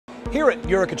Here at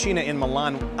Cucina in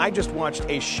Milan, I just watched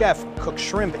a chef cook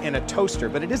shrimp in a toaster,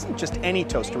 but it isn't just any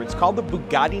toaster. It's called the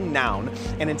Bugatti Noun,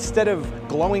 and instead of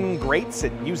glowing grates,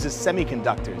 it uses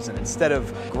semiconductors, and instead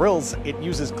of grills, it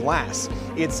uses glass.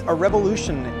 It's a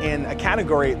revolution in a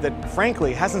category that,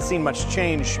 frankly, hasn't seen much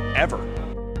change ever.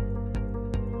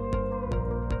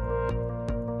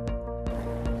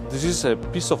 This is a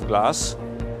piece of glass.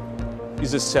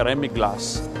 It's a ceramic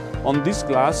glass. On this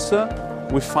glass,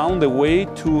 we found a way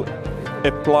to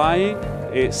apply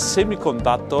a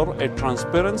semiconductor, a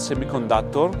transparent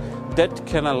semiconductor that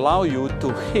can allow you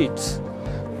to heat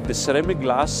the ceramic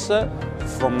glass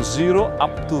from 0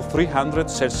 up to 300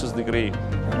 Celsius degree.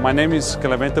 My name is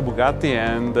Clemente Bugatti,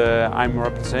 and I'm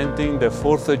representing the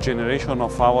fourth generation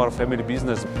of our family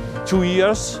business. 2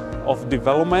 years of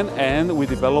development, and we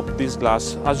developed this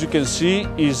glass. As you can see,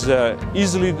 is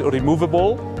easily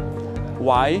removable.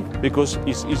 Why? Because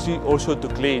it's easy also to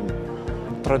clean.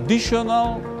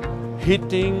 Traditional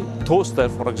heating toaster,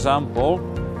 for example,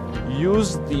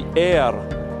 use the air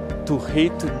to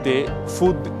heat the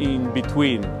food in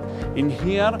between. In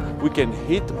here, we can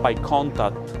heat by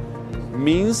contact.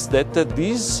 Means that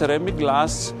this ceramic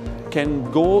glass can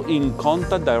go in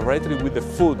contact directly with the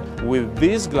food. With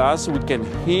this glass, we can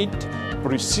heat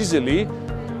precisely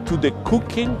to the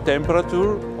cooking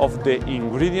temperature of the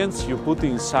ingredients you put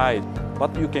inside.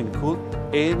 But you can cook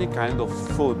any kind of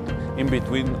food in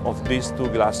between of these two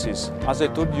glasses. As I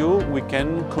told you, we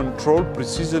can control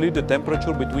precisely the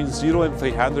temperature between 0 and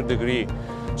 300 degrees.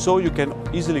 So you can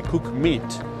easily cook meat.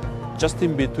 Just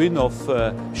in between of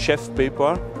chef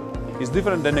paper is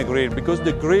different than a grill, because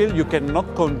the grill you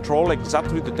cannot control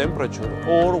exactly the temperature,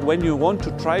 or when you want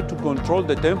to try to control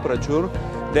the temperature,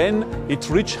 then it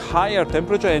reaches higher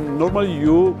temperature and normally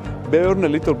you burn a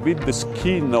little bit the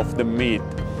skin of the meat.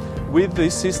 With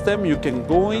this system, you can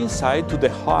go inside to the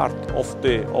heart of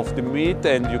the meat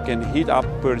and you can heat up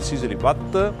precisely. But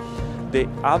the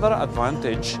other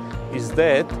advantage is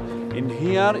that in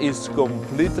here is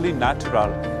completely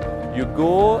natural. You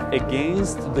go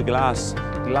against the glass.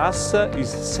 Glass is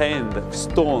sand,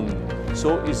 stone,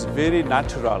 so it's very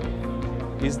natural.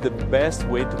 It's the best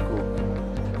way to cook.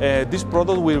 This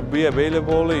product will be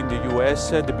available in the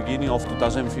US at the beginning of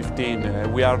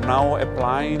 2015. We are now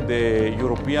applying the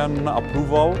European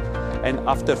approval, and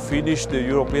after finish the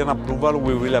European approval,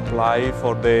 we will apply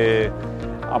for the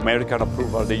American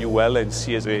approval, the UL and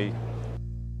CSA.